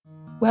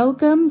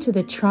Welcome to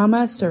the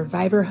Trauma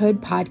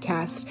Survivorhood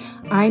Podcast.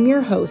 I'm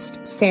your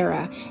host,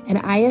 Sarah, an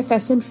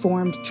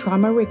IFS-informed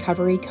trauma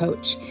recovery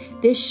coach.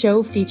 This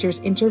show features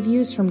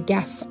interviews from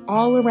guests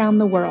all around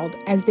the world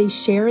as they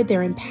share their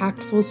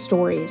impactful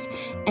stories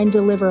and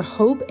deliver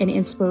hope and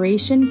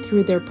inspiration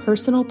through their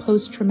personal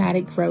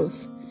post-traumatic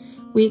growth.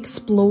 We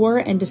explore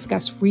and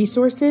discuss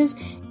resources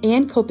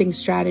and coping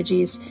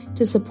strategies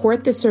to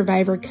support the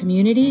survivor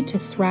community to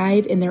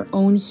thrive in their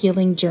own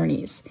healing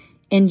journeys.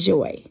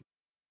 Enjoy.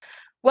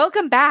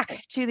 Welcome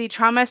back to the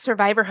Trauma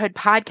Survivorhood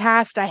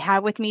Podcast. I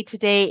have with me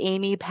today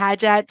Amy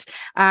Pagett.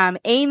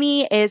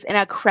 Amy is an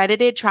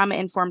accredited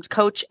trauma-informed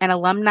coach and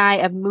alumni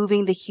of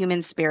Moving the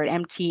Human Spirit,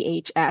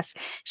 MTHS.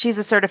 She's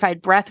a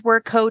certified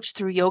breathwork coach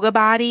through Yoga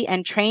Body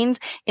and trained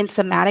in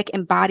somatic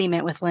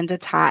embodiment with Linda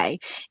Tai.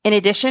 In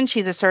addition,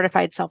 she's a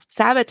certified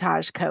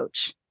self-sabotage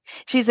coach.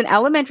 She's an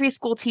elementary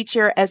school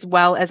teacher as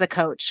well as a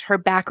coach. Her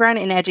background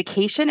in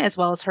education, as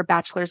well as her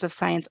Bachelor's of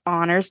Science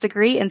honors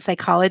degree in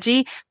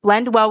psychology,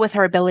 blend well with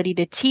her ability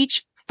to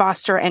teach,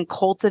 foster, and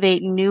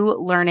cultivate new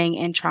learning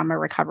in trauma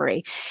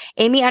recovery.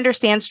 Amy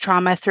understands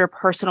trauma through a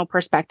personal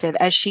perspective,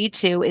 as she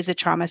too is a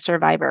trauma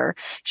survivor.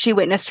 She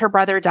witnessed her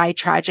brother die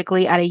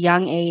tragically at a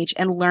young age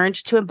and learned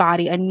to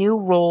embody a new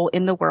role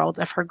in the world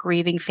of her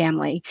grieving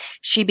family.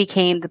 She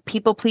became the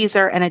people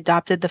pleaser and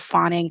adopted the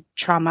fawning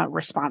trauma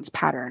response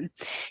pattern.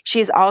 She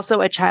is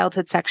also a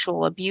childhood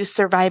sexual abuse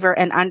survivor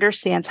and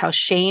understands how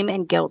shame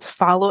and guilt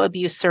follow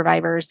abuse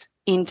survivors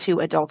into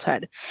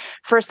adulthood.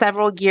 For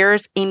several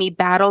years, Amy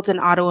battled an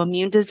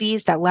autoimmune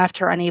disease that left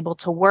her unable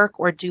to work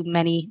or do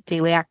many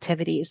daily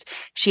activities.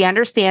 She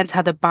understands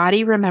how the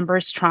body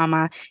remembers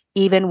trauma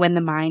even when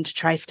the mind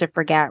tries to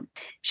forget.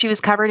 She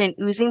was covered in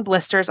oozing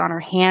blisters on her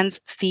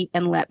hands, feet,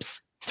 and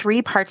lips,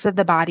 3 parts of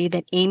the body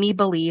that Amy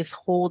believes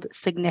hold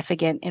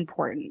significant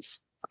importance.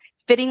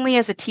 Fittingly,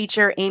 as a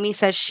teacher, Amy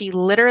says she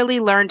literally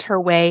learned her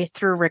way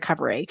through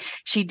recovery.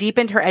 She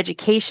deepened her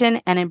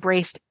education and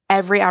embraced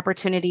every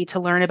opportunity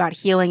to learn about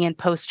healing and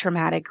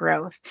post-traumatic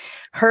growth.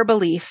 Her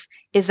belief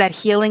is that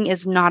healing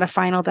is not a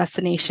final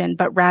destination,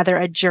 but rather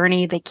a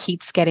journey that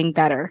keeps getting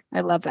better. I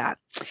love that.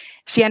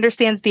 She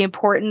understands the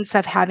importance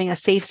of having a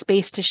safe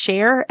space to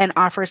share and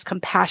offers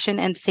compassion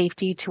and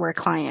safety to her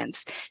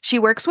clients. She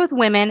works with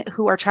women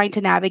who are trying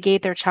to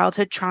navigate their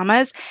childhood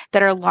traumas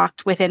that are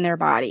locked within their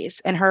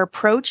bodies, and her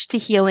approach to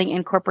healing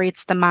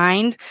incorporates the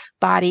mind,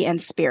 body,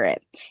 and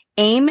spirit.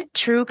 AIM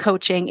True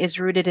Coaching is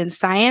rooted in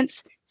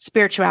science,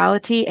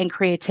 spirituality, and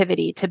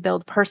creativity to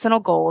build personal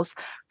goals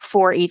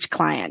for each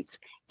client.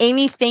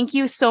 Amy, thank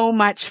you so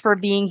much for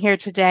being here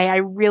today. I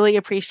really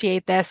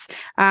appreciate this.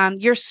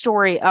 Your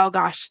story, oh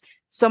gosh,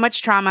 so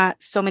much trauma,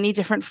 so many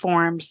different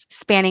forms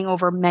spanning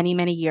over many,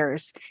 many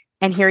years.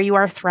 And here you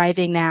are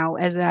thriving now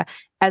as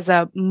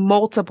a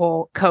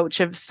multiple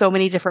coach of so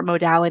many different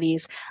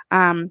modalities.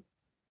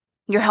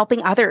 You're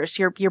helping others.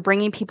 You're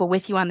bringing people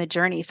with you on the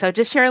journey. So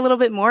just share a little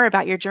bit more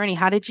about your journey.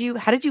 How did you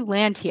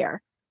land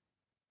here?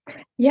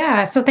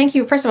 Yeah. So thank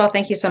you. First of all,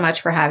 thank you so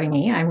much for having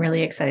me. I'm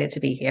really excited to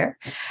be here.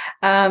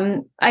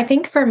 I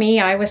think for me,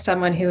 I was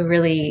someone who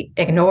really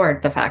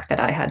ignored the fact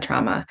that I had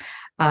trauma.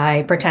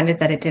 I pretended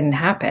that it didn't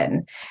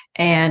happen.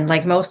 And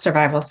like most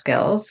survival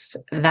skills,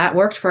 that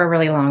worked for a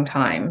really long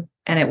time.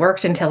 And it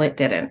worked until it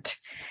didn't.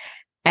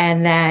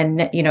 And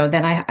then,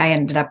 I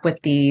ended up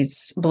with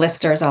these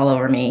blisters all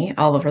over me,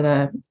 all over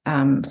the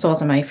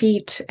soles of my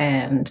feet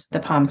and the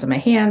palms of my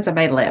hands and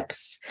my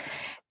lips.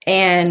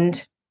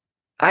 And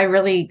I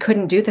really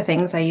couldn't do the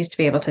things I used to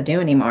be able to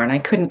do anymore. And I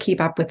couldn't keep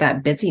up with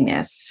that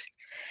busyness.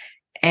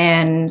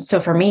 And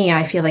so for me,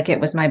 I feel like it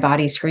was my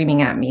body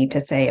screaming at me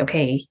to say,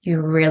 okay, you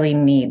really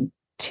need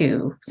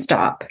to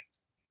stop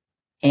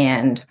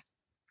and,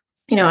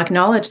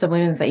 acknowledge the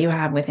wounds that you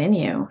have within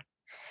you.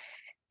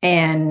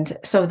 And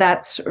so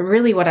that's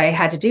really what I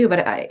had to do.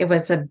 But it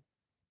was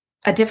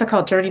a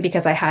difficult journey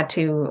because I had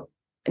to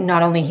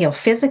not only heal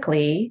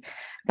physically,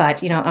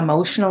 but,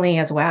 emotionally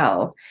as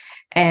well.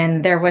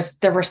 And there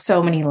were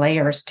so many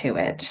layers to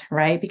it,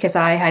 right? Because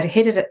I had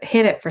hid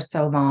it for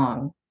so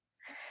long.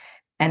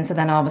 And so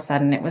then all of a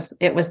sudden it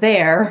was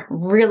there,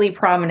 really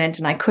prominent,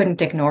 and I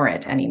couldn't ignore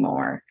it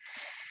anymore.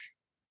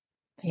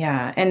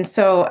 Yeah. And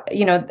so,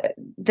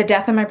 the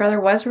death of my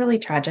brother was really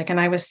tragic, and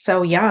I was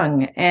so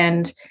young,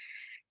 and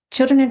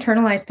children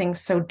internalize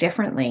things so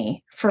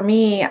differently. For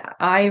me,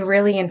 I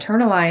really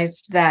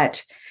internalized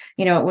that,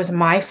 it was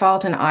my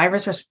fault and I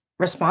was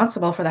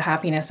responsible for the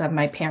happiness of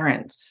my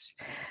parents.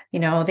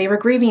 They were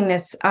grieving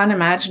this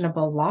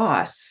unimaginable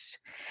loss.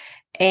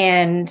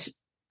 And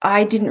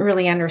I didn't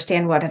really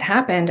understand what had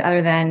happened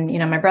other than,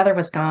 my brother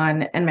was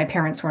gone and my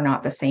parents were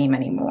not the same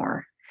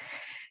anymore.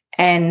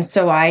 And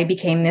so I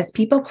became this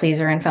people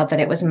pleaser and felt that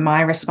it was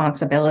my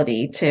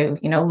responsibility to,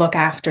 look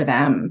after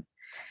them.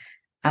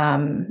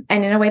 And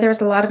in a way, there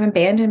was a lot of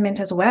abandonment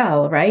as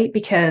well, right?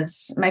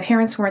 Because my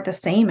parents weren't the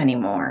same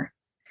anymore.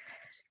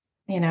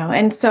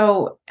 And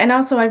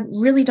also I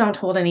really don't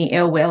hold any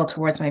ill will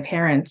towards my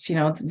parents.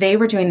 They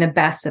were doing the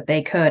best that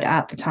they could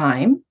at the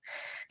time.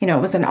 It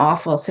was an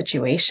awful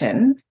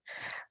situation.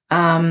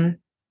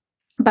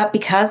 But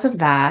because of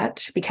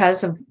that,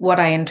 because of what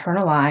I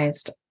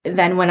internalized,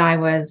 then when I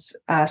was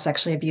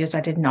sexually abused,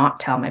 I did not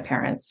tell my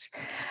parents.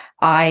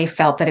 I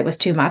felt that it was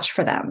too much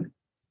for them.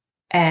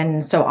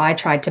 And so I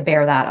tried to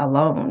bear that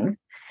alone.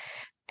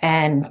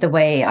 And the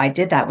way I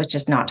did that was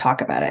just not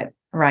talk about it,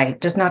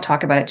 right? Just not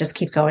talk about it, just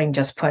keep going,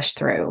 just push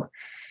through.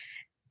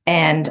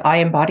 And I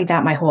embodied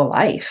that my whole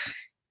life.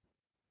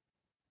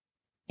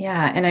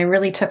 Yeah. And I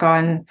really took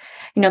on,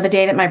 the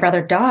day that my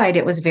brother died,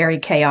 it was very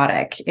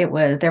chaotic. There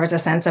was a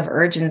sense of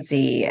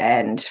urgency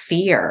and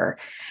fear.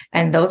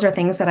 And those are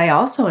things that I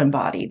also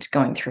embodied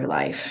going through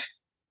life.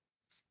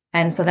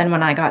 And so then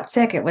when I got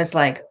sick, it was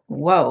like,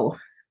 whoa,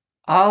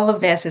 all of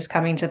this is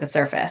coming to the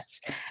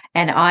surface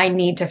and I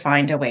need to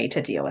find a way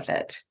to deal with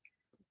it.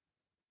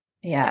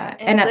 Yeah.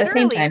 And at the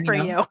same time, for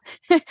you,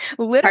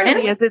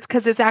 literally, it's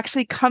because it's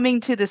actually coming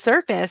to the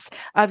surface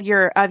of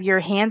your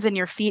hands and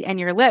your feet and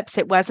your lips.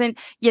 It wasn't,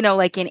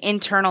 like an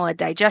internal, a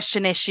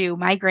digestion issue,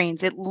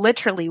 migraines. It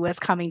literally was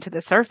coming to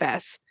the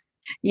surface.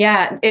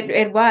 Yeah,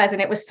 it was.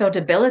 And it was so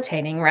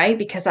debilitating, right?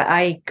 Because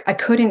I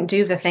couldn't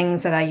do the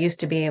things that I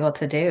used to be able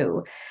to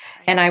do.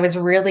 And I was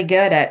really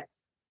good at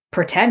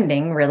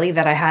pretending really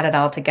that I had it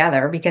all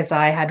together because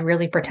I had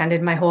really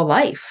pretended my whole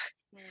life.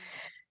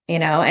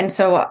 And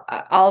so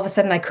all of a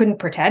sudden I couldn't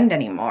pretend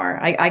anymore.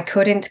 I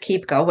couldn't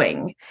keep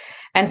going.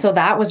 And so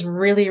that was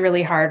really,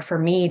 really hard for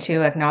me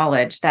to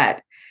acknowledge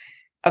that,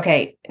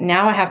 okay,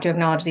 now I have to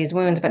acknowledge these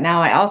wounds, but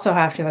now I also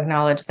have to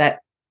acknowledge that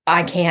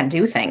I can't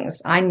do things.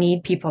 I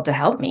need people to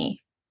help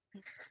me.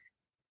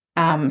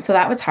 So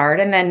that was hard.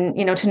 And then,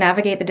 to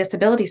navigate the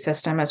disability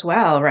system as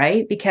well,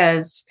 right?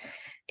 Because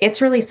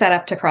it's really set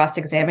up to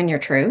cross-examine your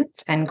truth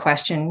and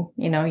question,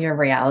 your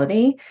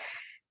reality.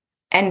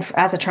 And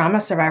as a trauma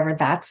survivor,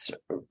 that's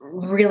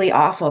really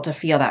awful to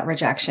feel that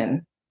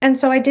rejection. And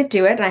so I did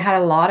do it, and I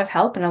had a lot of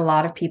help and a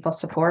lot of people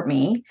support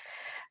me.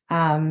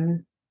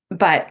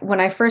 But when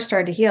I first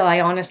started to heal,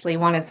 I honestly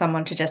wanted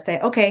someone to just say,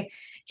 okay,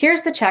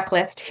 here's the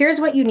checklist. Here's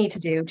what you need to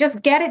do.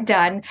 Just get it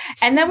done.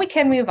 And then we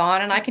can move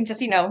on and I can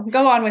just,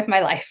 go on with my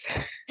life.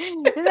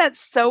 Isn't that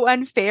so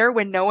unfair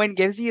when no one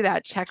gives you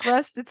that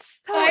checklist?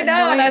 It's so I know.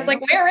 annoying. And I was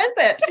like, where is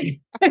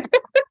it?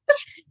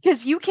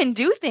 Because you can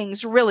do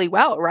things really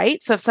well,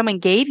 right? So if someone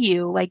gave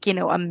you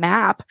a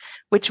map,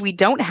 which we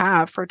don't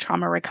have for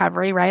trauma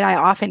recovery, right? I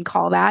often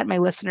call that, my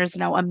listeners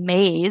know, a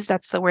maze.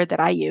 That's the word that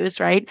I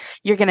use, right?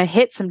 You're going to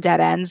hit some dead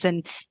ends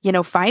and,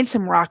 find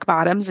some rock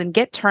bottoms and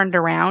get turned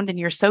around and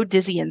you're so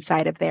dizzy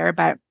inside of there.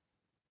 But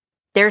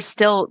there's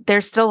still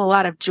a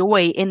lot of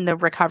joy in the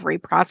recovery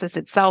process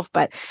itself.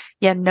 But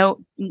yeah, no,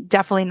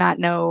 definitely not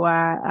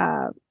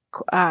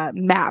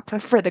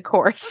map for the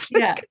course.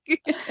 Yeah,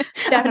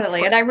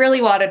 definitely. And I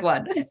really wanted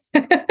one.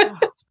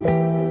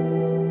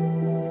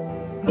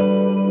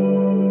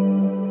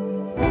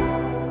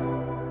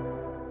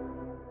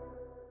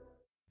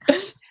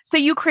 So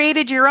you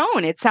created your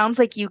own. It sounds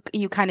like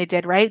you kind of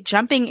did, right?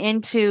 Jumping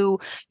into,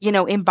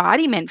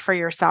 embodiment for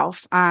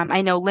yourself.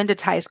 I know Linda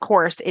Ty's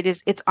course,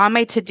 it's on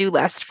my to-do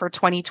list for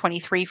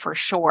 2023 for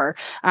sure.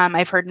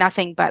 I've heard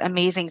nothing but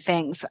amazing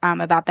things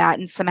about that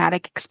and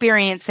somatic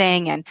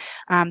experiencing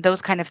and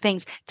those kind of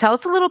things. Tell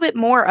us a little bit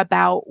more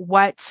about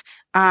what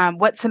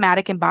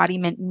somatic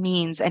embodiment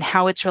means and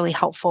how it's really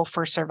helpful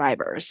for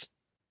survivors.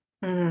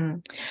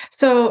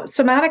 So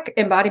somatic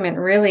embodiment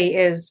really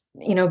is,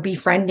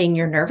 befriending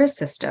your nervous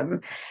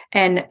system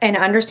and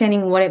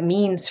understanding what it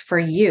means for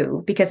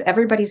you, because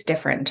everybody's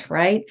different,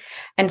 right?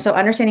 And so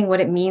understanding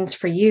what it means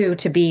for you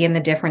to be in the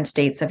different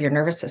states of your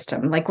nervous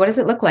system. Like, what does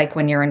it look like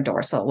when you're in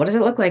dorsal? What does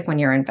it look like when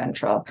you're in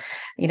ventral?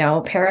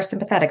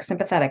 Parasympathetic,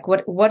 sympathetic.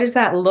 What does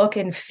that look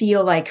and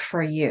feel like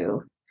for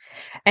you?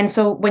 And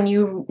so when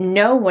you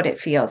know what it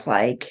feels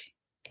like,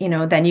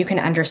 then you can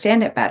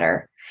understand it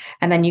better.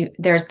 And then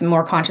there's the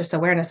more conscious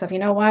awareness of,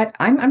 what,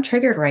 I'm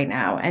triggered right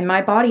now. And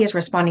my body is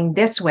responding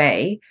this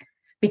way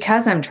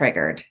because I'm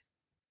triggered.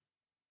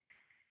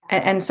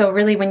 And so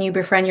really when you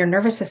befriend your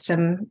nervous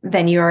system,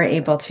 then you are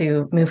able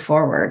to move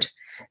forward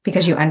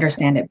because you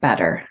understand it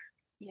better.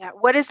 Yeah.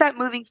 What does that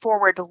moving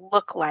forward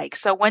look like?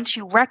 So once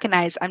you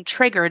recognize I'm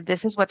triggered,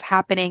 this is what's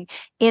happening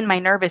in my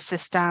nervous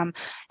system.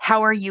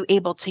 How are you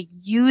able to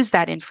use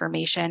that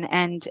information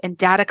and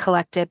data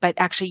collect it, but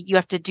actually you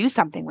have to do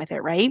something with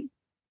it, right?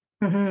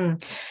 Mm-hmm.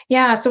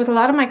 Yeah. So with a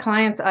lot of my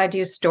clients, I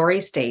do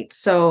story states.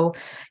 So,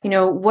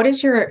 what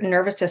is your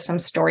nervous system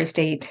story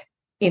state?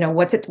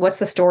 What's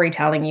the story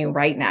telling you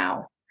right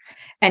now?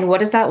 And what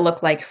does that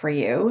look like for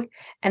you?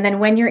 And then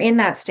when you're in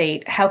that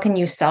state, how can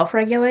you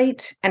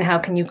self-regulate and how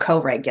can you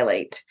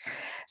co-regulate?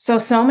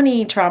 So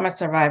many trauma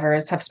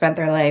survivors have spent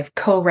their life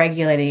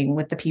co-regulating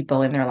with the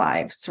people in their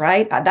lives,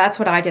 right? That's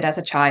what I did as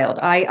a child.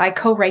 I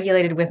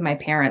co-regulated with my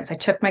parents. I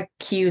took my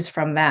cues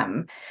from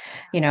them,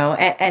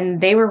 and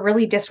they were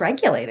really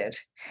dysregulated.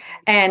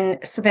 And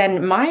so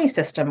then my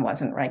system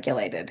wasn't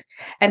regulated.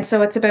 And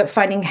so it's about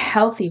finding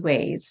healthy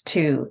ways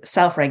to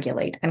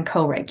self-regulate and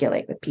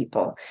co-regulate with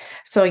people.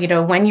 So,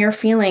 when you're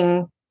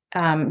feeling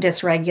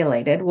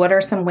dysregulated, what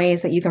are some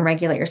ways that you can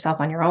regulate yourself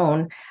on your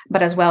own,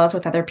 but as well as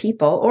with other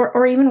people,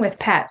 or even with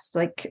pets?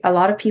 Like a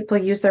lot of people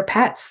use their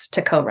pets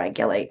to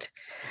co-regulate.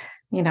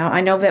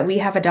 I know that we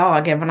have a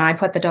dog, and when I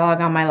put the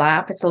dog on my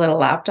lap, it's a little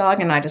lap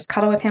dog, and I just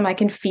cuddle with him, I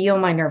can feel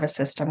my nervous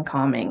system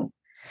calming.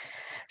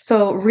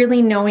 So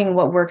really knowing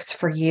what works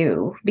for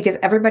you, because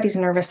everybody's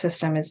nervous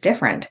system is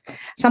different.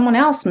 Someone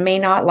else may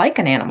not like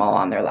an animal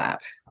on their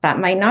lap. That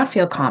might not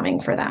feel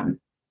calming for them.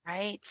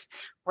 Right.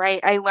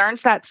 Right. I learned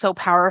that so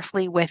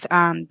powerfully with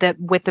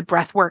the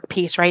breath work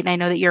piece, right? And I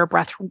know that you're a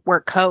breath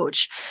work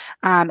coach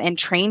and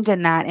trained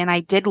in that. And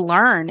I did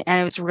learn,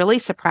 and I was really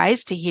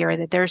surprised to hear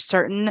that there's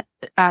certain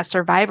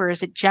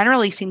survivors. It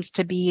generally seems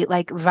to be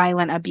like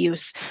violent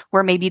abuse,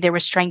 where maybe there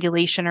was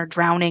strangulation or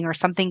drowning or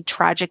something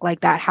tragic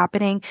like that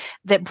happening,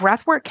 that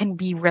breath work can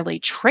be really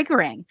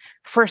triggering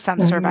for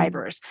some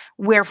survivors,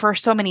 where for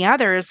so many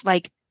others,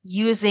 like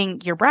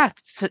using your breath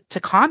to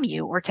calm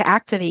you or to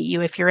activate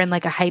you. If you're in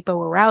like a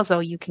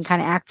hypoarousal, you can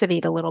kind of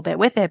activate a little bit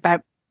with it.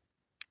 But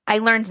I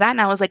learned that, and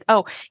I was like,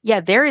 oh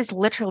yeah, there is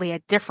literally a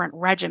different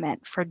regimen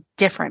for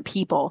different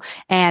people,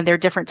 and there are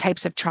different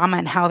types of trauma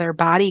and how their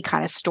body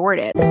kind of stored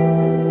it.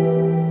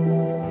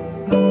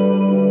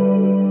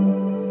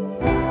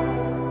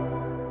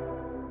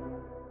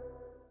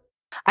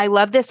 I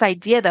love this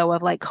idea though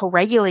of like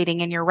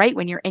co-regulating. And you're right,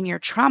 when you're in your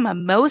trauma,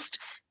 most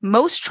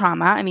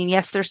trauma, I mean,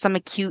 yes, there's some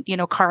acute,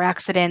 car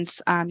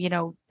accidents,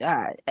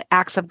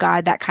 acts of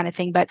God, that kind of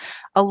thing. But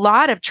a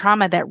lot of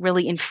trauma that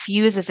really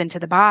infuses into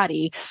the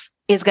body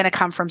is going to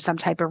come from some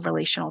type of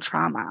relational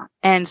trauma.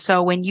 And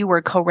so when you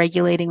were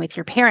co-regulating with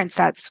your parents,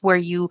 that's where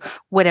you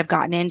would have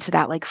gotten into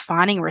that like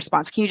fawning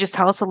response. Can you just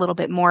tell us a little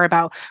bit more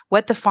about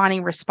what the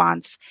fawning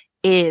response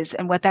is,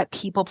 and what that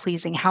people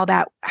pleasing, how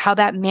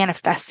that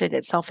manifested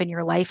itself in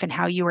your life, and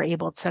how you were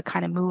able to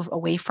kind of move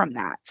away from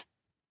that?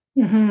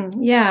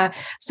 Yeah.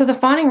 So the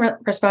fawning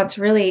response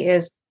really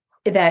is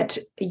that,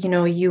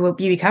 you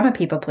become a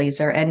people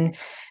pleaser, and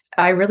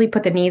I really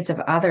put the needs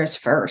of others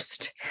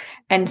first.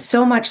 And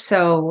so much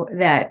so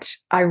that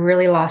I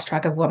really lost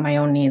track of what my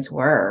own needs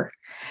were.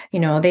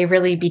 They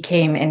really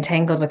became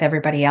entangled with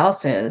everybody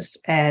else's.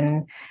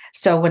 And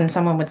so when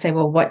someone would say,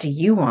 well, what do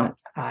you want?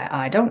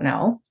 I don't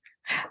know.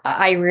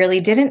 I really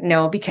didn't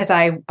know, because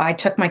I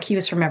took my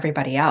cues from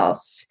everybody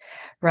else,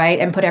 right?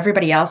 And put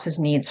everybody else's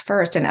needs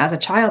first. And as a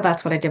child,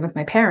 that's what I did with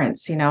my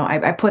parents.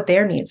 I put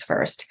their needs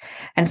first.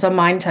 And so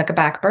mine took a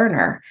back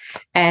burner.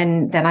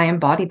 And then I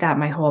embodied that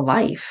my whole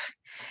life.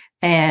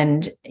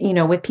 And,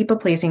 with people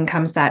pleasing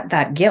comes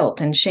that guilt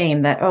and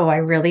shame that, oh, I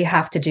really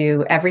have to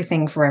do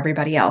everything for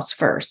everybody else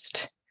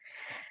first,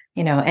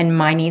 and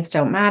my needs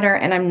don't matter.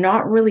 And I'm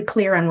not really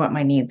clear on what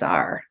my needs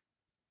are.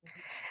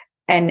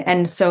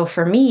 And so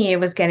for me, it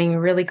was getting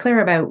really clear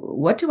about,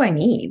 what do I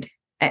need?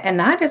 And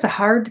that is a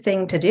hard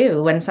thing to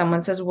do when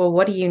someone says, well,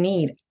 what do you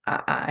need?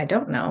 I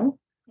don't know.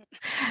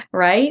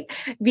 Right?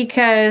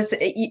 Because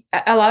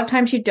a lot of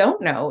times you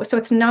don't know. So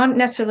it's not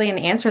necessarily an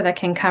answer that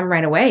can come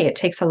right away. It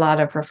takes a lot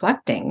of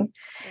reflecting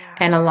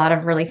and a lot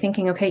of really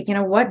thinking, okay,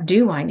 what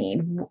do I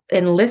need?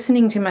 And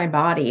listening to my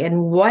body,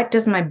 and what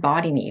does my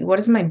body need? What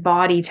is my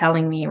body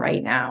telling me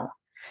right now?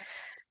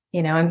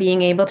 And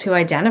being able to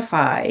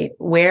identify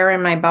where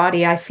in my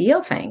body I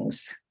feel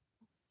things.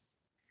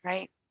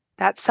 Right.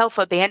 That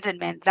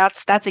self-abandonment,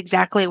 that's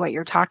exactly what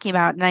you're talking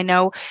about. And I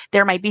know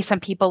there might be some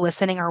people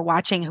listening or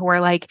watching who are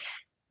like,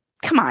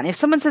 come on, if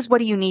someone says, what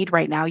do you need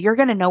right now? You're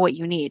going to know what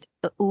you need.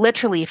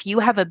 Literally, if you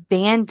have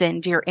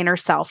abandoned your inner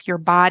self, your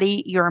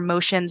body, your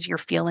emotions, your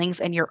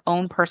feelings, and your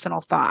own personal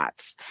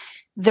thoughts,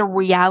 the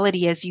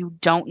reality is you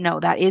don't know.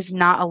 That is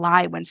not a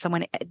lie when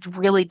someone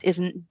really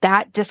isn't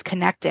that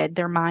disconnected,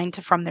 their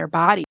mind from their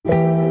body.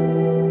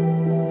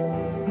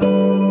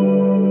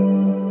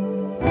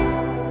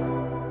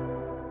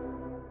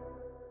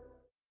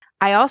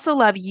 I also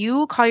love,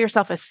 you call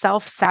yourself a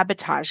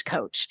self-sabotage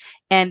coach.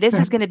 And this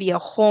is going to be a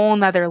whole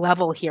nother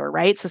level here,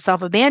 right? So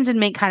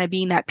self-abandonment kind of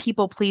being that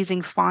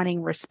people-pleasing,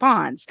 fawning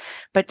response.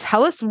 But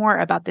tell us more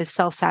about this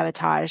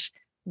self-sabotage.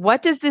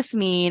 What does this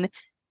mean?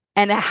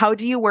 And how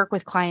do you work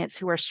with clients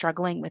who are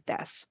struggling with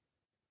this?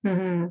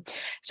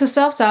 So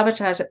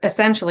self-sabotage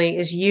essentially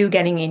is you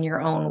getting in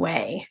your own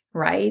way,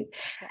 right?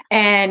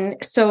 And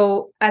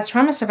so as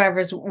trauma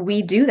survivors,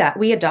 we do that.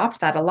 We adopt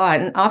that a lot.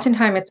 And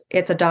oftentimes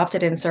it's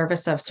adopted in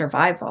service of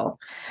survival,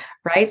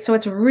 right? So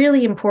it's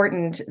really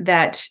important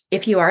that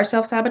if you are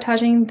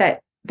self-sabotaging,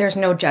 that there's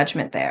no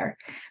judgment there,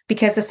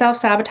 because the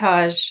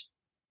self-sabotage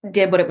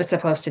did what it was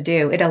supposed to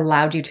do. It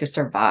allowed you to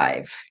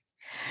survive,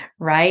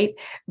 right?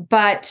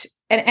 But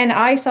And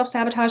I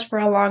self-sabotaged for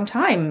a long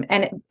time,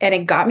 and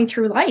it got me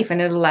through life,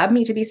 and it allowed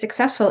me to be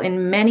successful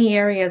in many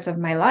areas of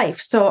my life.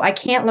 So I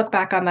can't look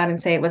back on that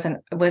and say it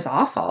was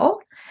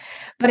awful,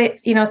 but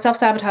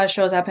self-sabotage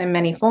shows up in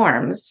many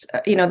forms.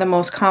 The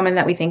most common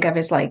that we think of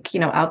is like,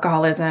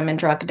 alcoholism and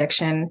drug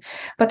addiction,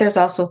 but there's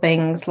also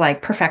things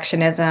like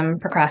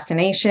perfectionism,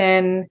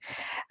 procrastination,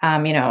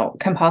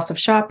 compulsive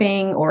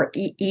shopping, or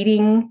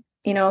eating,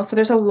 so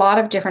there's a lot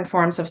of different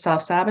forms of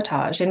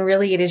self-sabotage, and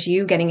really it is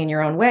you getting in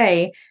your own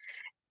way.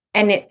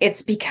 And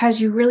it's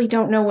because you really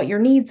don't know what your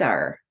needs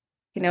are.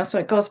 So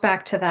it goes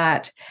back to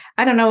that.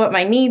 I don't know what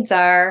my needs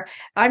are.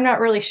 I'm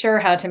not really sure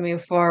how to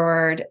move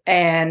forward.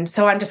 And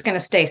so I'm just going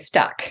to stay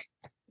stuck.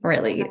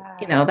 Really,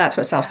 that's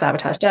what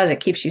self-sabotage does. It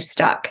keeps you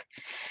stuck.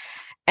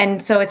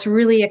 And so it's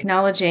really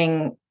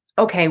acknowledging,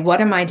 okay,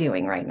 what am I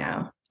doing right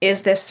now?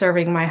 Is this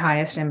serving my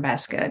highest and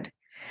best good?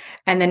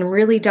 And then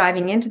really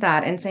diving into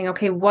that and saying,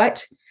 okay,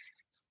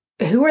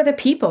 who are the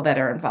people that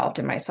are involved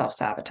in my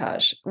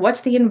self-sabotage?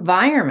 What's the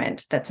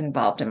environment that's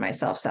involved in my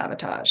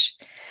self-sabotage?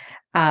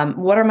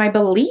 What are my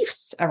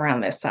beliefs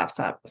around this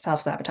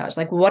self-sabotage?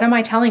 Like, what am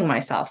I telling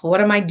myself? What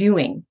am I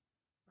doing?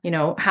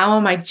 How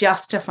am I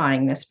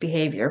justifying this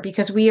behavior?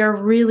 Because we are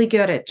really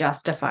good at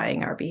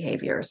justifying our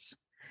behaviors.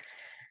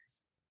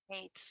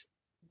 Right.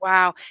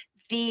 Wow.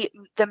 The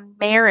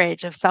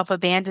marriage of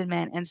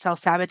self-abandonment and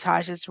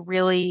self-sabotage is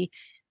really,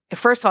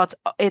 first of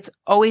all, it's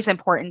always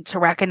important to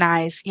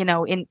recognize,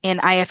 in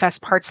IFS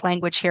parts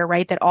language here,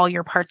 right, that all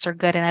your parts are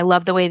good. And I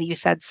love the way that you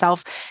said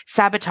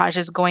self-sabotage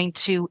is going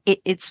to,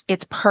 its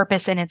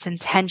purpose and its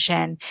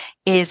intention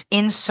is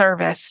in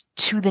service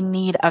to the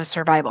need of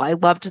survival. I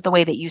loved the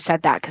way that you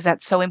said that, because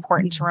that's so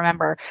important to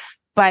remember.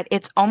 But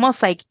it's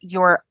almost like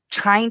you're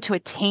trying to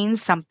attain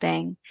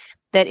something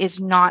that is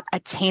not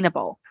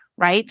attainable.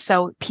 Right.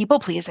 So people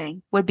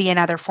pleasing would be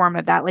another form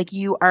of that. Like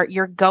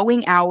you're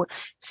going out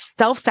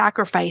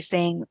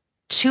self-sacrificing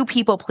to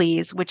people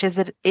please, which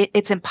is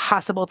it's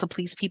impossible to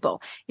please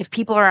people. If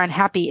people are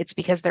unhappy, it's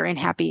because they're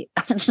unhappy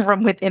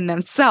from within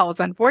themselves,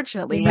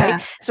 unfortunately. Yeah.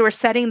 Right. So we're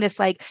setting this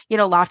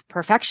loft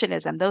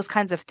perfectionism, those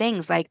kinds of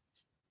things. Like,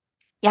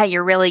 yeah,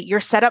 you're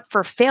set up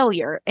for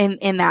failure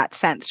in that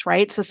sense.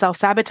 Right. So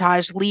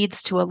self-sabotage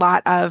leads to a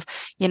lot of,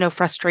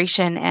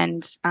 frustration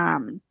and,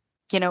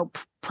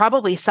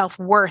 probably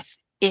self-worth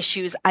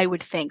issues, I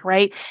would think,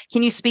 right?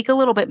 Can you speak a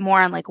little bit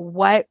more on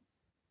what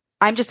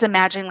I'm just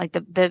imagining,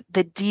 the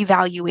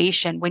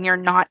devaluation when you're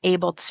not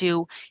able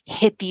to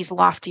hit these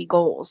lofty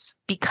goals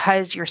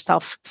because you're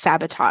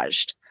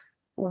self-sabotaged?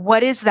 What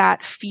does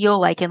that feel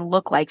like and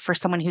look like for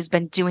someone who's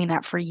been doing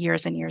that for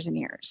years and years and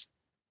years?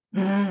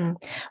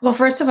 Well,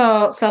 first of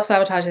all,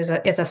 self-sabotage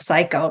is a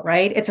cycle,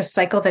 right? It's a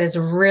cycle that is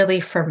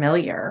really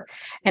familiar.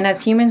 And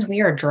as humans,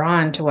 we are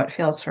drawn to what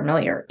feels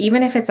familiar.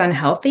 Even if it's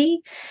unhealthy,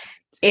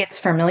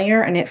 it's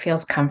familiar and it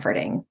feels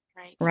comforting,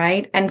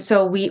 right? And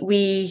so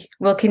we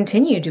will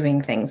continue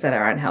doing things that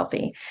are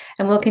unhealthy,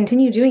 and we'll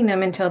continue doing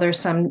them until there's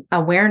some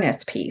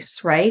awareness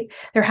piece, right?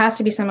 There has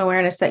to be some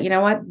awareness that,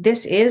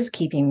 this is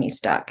keeping me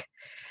stuck.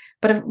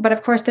 But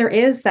of course, there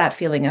is that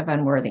feeling of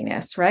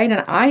unworthiness, right?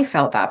 And I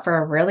felt that for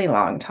a really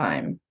long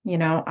time.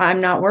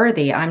 I'm not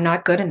worthy. I'm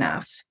not good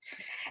enough.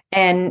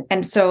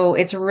 And so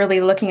it's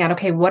really looking at,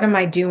 okay, what am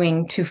I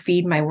doing to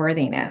feed my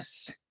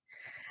worthiness?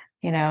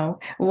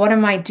 What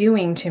am I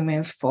doing to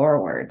move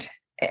forward?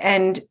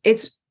 And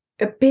it's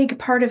a big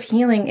part of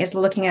healing is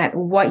looking at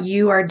what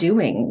you are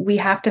doing. We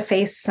have to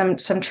face some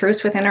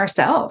truths within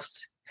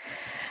ourselves.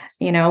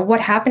 What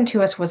happened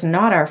to us was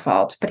not our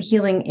fault, but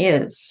healing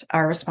is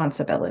our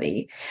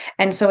responsibility.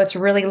 And so it's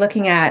really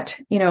looking at,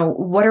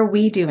 what are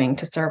we doing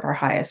to serve our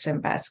highest and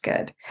best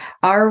good?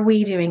 Are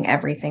we doing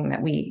everything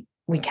that we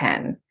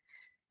can?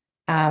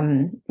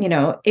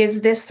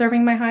 Is this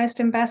serving my highest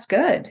and best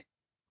good?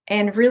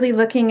 And really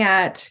looking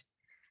at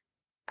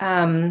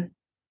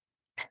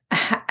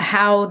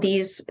how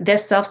this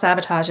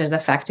self-sabotage is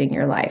affecting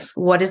your life.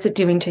 What is it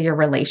doing to your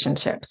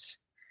relationships?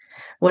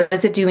 What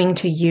is it doing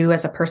to you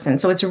as a person?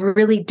 So it's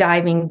really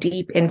diving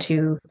deep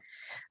into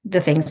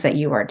the things that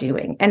you are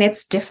doing. And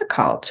it's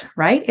difficult,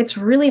 right? It's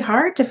really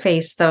hard to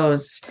face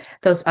those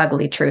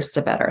ugly truths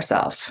about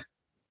ourselves.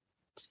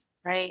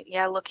 Right.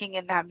 Yeah. Looking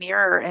in that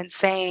mirror and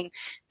saying,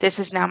 this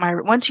is now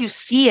once you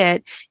see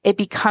it, it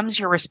becomes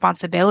your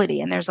responsibility.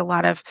 And there's a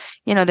lot of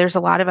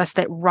us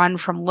that run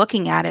from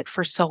looking at it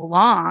for so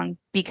long,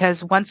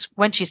 because once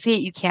you see it,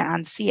 you can't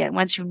unsee it.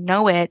 Once you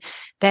know it,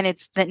 then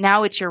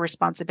now it's your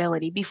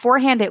responsibility.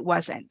 Beforehand, it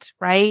wasn't,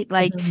 right?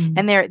 Like,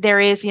 and there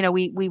is,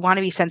 we want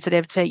to be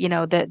sensitive to,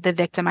 the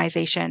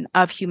victimization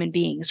of human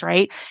beings,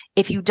 right?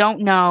 If you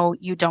don't know,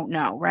 you don't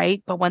know,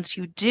 right? But once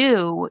you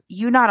do,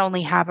 you not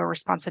only have a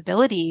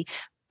responsibility,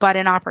 but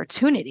an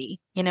opportunity,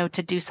 to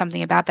do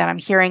something about that. I'm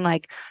hearing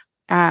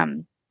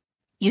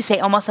you say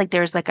almost like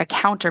there's a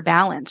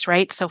counterbalance,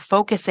 right? So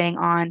focusing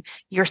on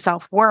your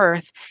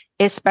self-worth,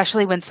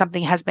 especially when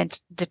something has been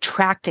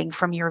detracting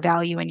from your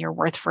value and your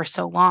worth for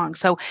so long.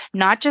 So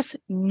not just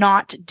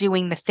not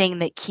doing the thing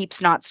that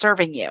keeps not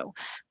serving you,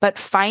 but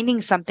finding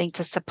something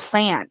to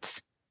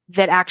supplant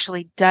that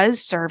actually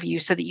does serve you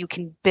so that you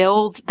can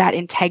build that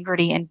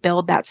integrity and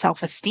build that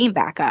self-esteem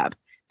back up.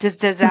 Does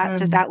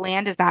that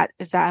land? Is that,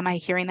 am I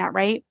hearing that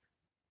right?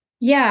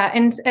 Yeah.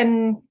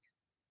 And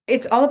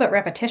it's all about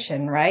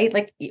repetition, right?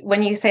 Like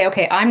when you say,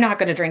 okay, I'm not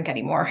going to drink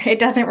anymore, it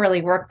doesn't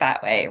really work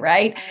that way,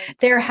 right?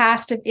 It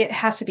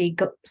has to be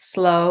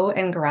slow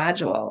and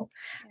gradual,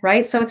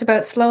 right? So it's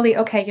about slowly,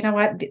 okay, you know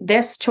what?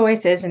 This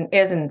choice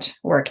isn't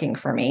working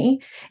for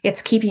me.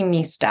 It's keeping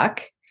me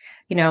stuck.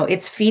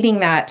 It's feeding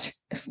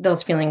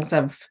those feelings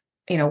of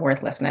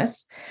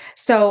worthlessness.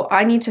 So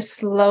I need to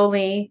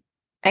slowly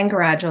and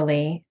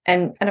gradually,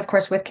 and of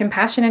course, with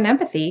compassion and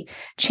empathy,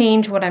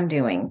 change what I'm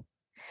doing.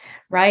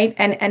 Right.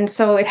 And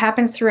so it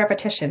happens through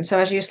repetition. So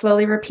as you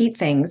slowly repeat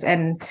things,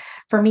 and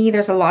for me,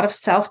 there's a lot of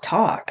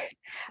self-talk.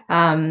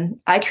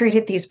 I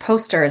created these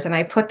posters and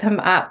I put them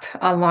up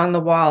along the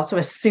wall. So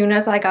as soon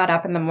as I got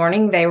up in the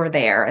morning, they were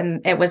there.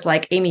 And it was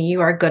like, Amy,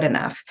 you are good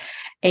enough.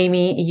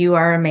 Amy, you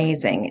are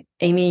amazing.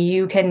 Amy,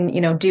 you can,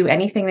 do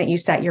anything that you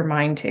set your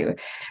mind to.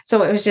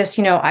 So it was just,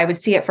 I would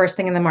see it first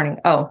thing in the morning.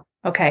 Oh,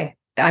 okay.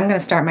 I'm going to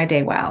start my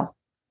day well.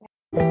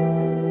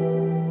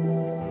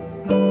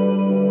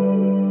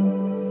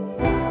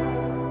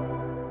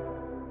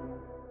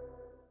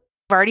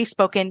 I've already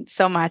spoken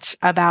so much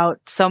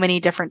about so many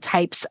different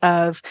types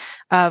of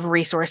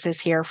resources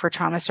here for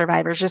trauma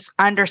survivors, just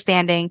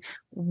understanding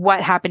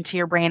what happened to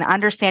your brain,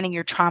 understanding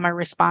your trauma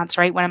response,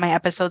 right? One of my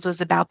episodes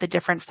was about the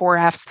different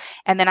 4Fs.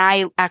 And then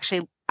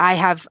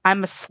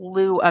I'm a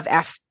slew of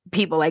F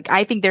people. Like,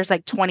 I think there's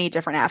like 20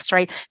 different Fs,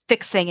 right?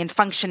 Fixing and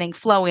functioning,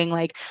 flowing,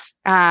 like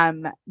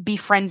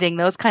befriending,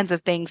 those kinds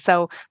of things.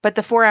 So, but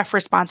the 4F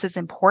response is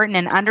important,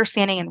 and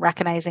understanding and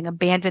recognizing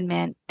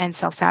abandonment and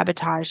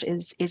self-sabotage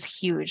is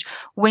huge.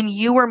 When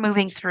you were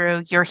moving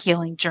through your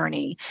healing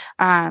journey,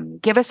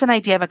 give us an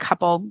idea of a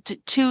couple,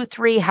 2,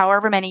 3,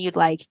 however many you'd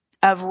like,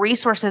 of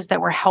resources that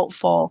were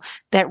helpful,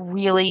 that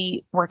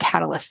really were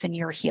catalysts in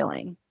your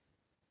healing.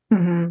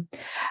 Mm-hmm.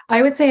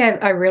 I would say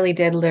I really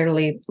did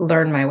literally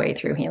learn my way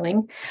through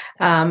healing.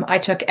 I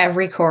took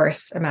every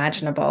course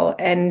imaginable,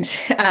 and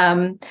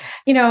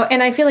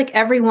and I feel like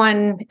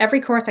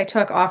every course I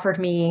took offered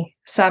me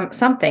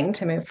something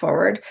to move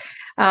forward.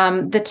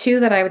 The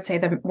two that I would say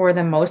that were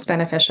the most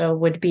beneficial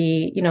would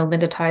be,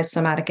 Linda Tye's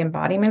somatic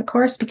embodiment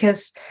course,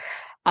 because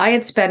I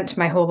had spent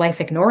my whole life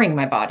ignoring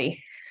my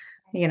body.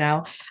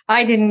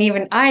 I didn't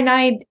even,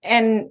 I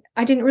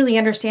didn't really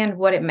understand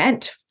what it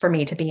meant for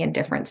me to be in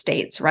different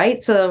states.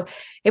 Right. So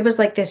it was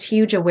like this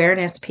huge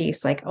awareness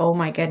piece, like, oh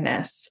my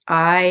goodness,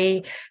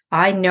 I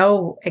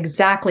know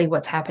exactly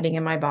what's happening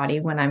in my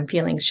body when I'm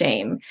feeling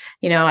shame.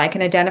 I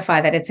can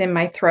identify that it's in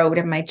my throat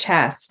and my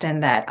chest,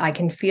 and that I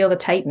can feel the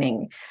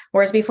tightening.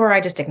 Whereas before I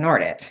just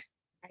ignored it.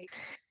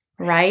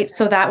 Right.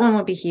 So that one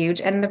would be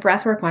huge. And the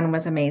breathwork one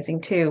was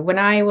amazing too. When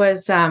I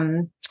was,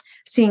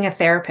 seeing a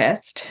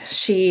therapist,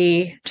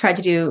 she tried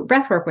to do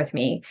breath work with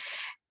me,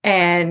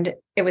 and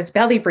it was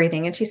belly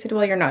breathing. And she said,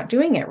 well, you're not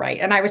doing it right.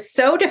 And I was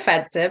so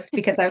defensive,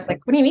 because I was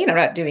like, what do you mean I'm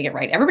not doing it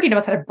right? Everybody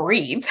knows how to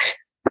breathe.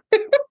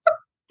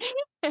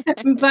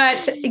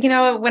 But,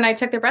 when I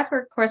took the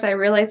breathwork course, I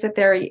realized that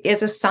there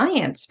is a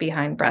science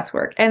behind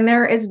breathwork, and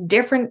there is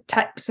different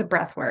types of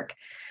breathwork.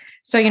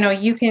 So,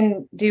 you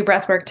can do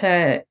breathwork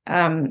to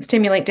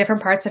stimulate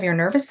different parts of your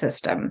nervous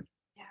system.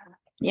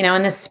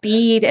 And the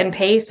speed and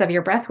pace of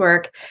your breath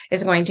work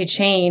is going to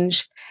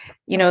change,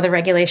 the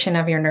regulation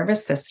of your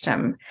nervous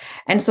system.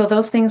 And so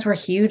those things were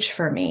huge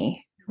for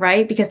me,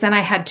 right? Because then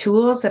I had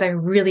tools that I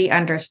really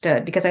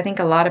understood, because I think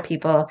a lot of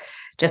people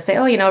just say,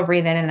 oh,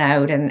 breathe in and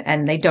out,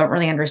 and they don't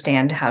really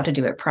understand how to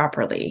do it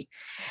properly.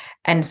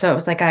 And so it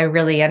was like, I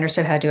really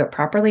understood how to do it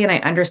properly, and I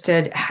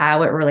understood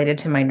how it related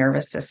to my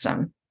nervous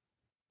system.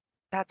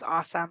 That's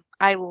awesome.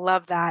 I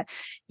love that.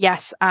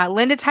 Yes.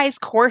 Linda Tye's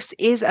course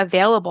is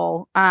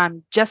available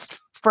just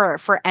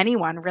for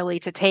anyone really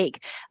to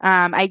take.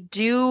 I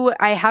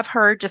have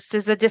heard, just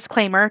as a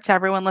disclaimer to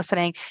everyone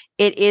listening,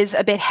 it is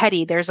a bit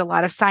heady. There's a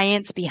lot of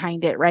science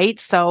behind it, right?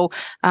 So,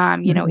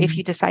 if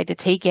you decide to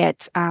take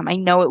it, I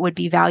know it would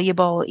be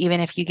valuable,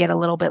 even if you get a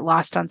little bit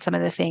lost on some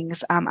of the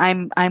things.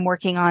 I'm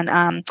working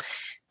on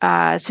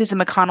Susan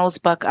McConnell's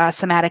book,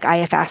 Somatic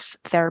IFS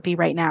Therapy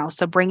right now.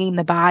 So bringing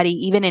the body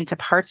even into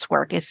parts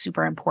work is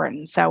super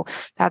important. So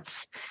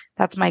that's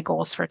my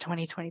goals for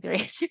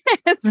 2023.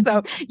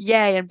 So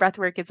yay. And breath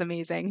work is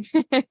amazing.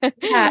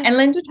 Yeah. And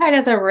Linda Tye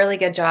does a really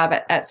good job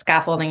at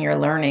scaffolding your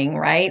learning,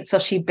 right? So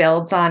she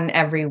builds on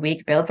every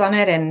week, builds on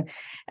it. And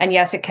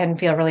yes, it can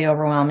feel really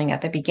overwhelming at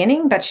the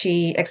beginning, but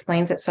she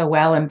explains it so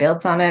well and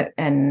builds on it.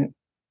 And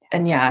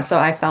yeah, so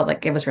I felt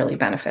like it was really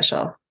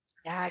beneficial.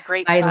 Yeah,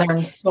 great. I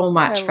learned so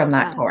much from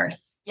that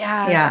course.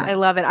 Yeah, I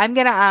love it. I'm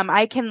going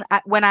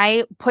to, when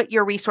I put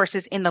your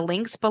resources in the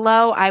links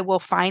below, I will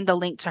find the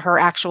link to her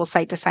actual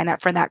site to sign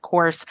up for that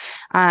course.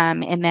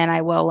 And then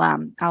I will,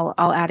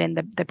 I'll add in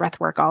the breath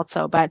work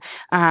also, but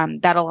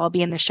that'll all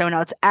be in the show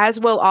notes, as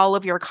will all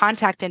of your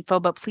contact info.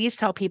 But please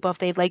tell people, if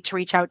they'd like to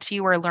reach out to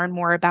you or learn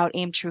more about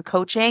Aim True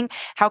Coaching,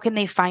 how can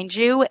they find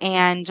you,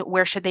 and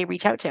where should they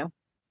reach out to?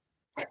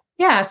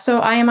 Yeah,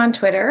 so I am on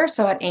Twitter,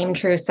 so at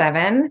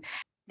AimTrue7.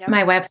 Yep.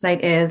 My website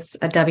is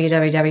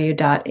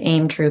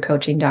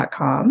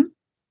www.aimtruecoaching.com.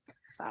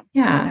 Awesome.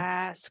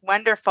 Yeah. Yes.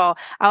 Wonderful.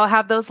 I'll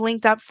have those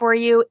linked up for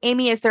you.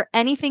 Amy, is there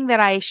anything that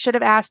I should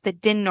have asked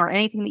that didn't, or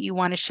anything that you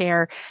want to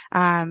share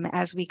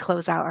as we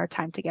close out our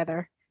time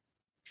together?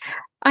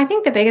 I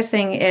think the biggest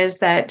thing is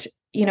that,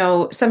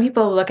 some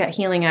people look at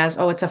healing as,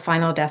 oh, it's a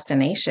final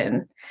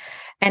destination.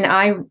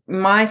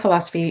 my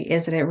philosophy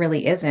is that it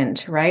really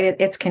isn't, right?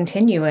 It's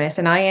continuous.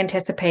 And I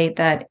anticipate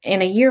that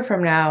in a year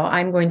from now,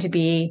 I'm going to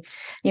be,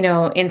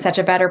 in such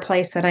a better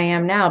place than I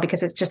am now,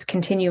 because it's just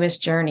continuous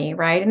journey,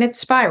 right? And it's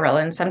spiral.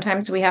 And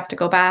sometimes we have to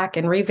go back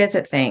and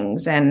revisit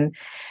things, and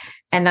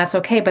that's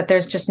okay. But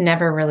there's just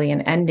never really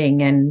an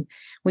ending. And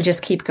we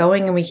just keep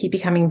going and we keep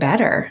becoming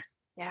better.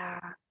 Yeah.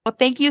 Well,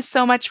 thank you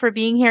so much for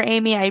being here,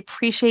 Amy. I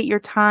appreciate your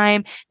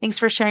time. Thanks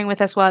for sharing with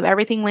us. We'll have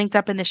everything linked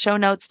up in the show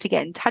notes to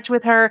get in touch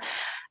with her.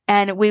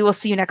 And we will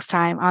see you next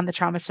time on the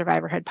Trauma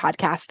Survivorhood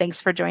podcast.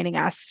 Thanks for joining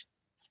us.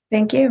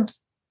 Thank you.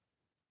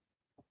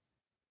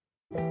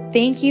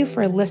 Thank you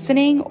for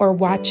listening or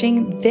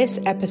watching this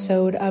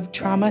episode of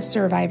Trauma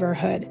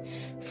Survivorhood.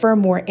 For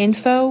more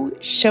info,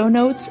 show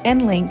notes,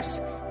 and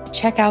links,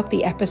 check out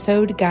the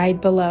episode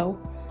guide below.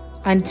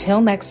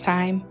 Until next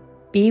time,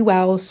 be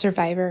well,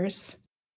 survivors.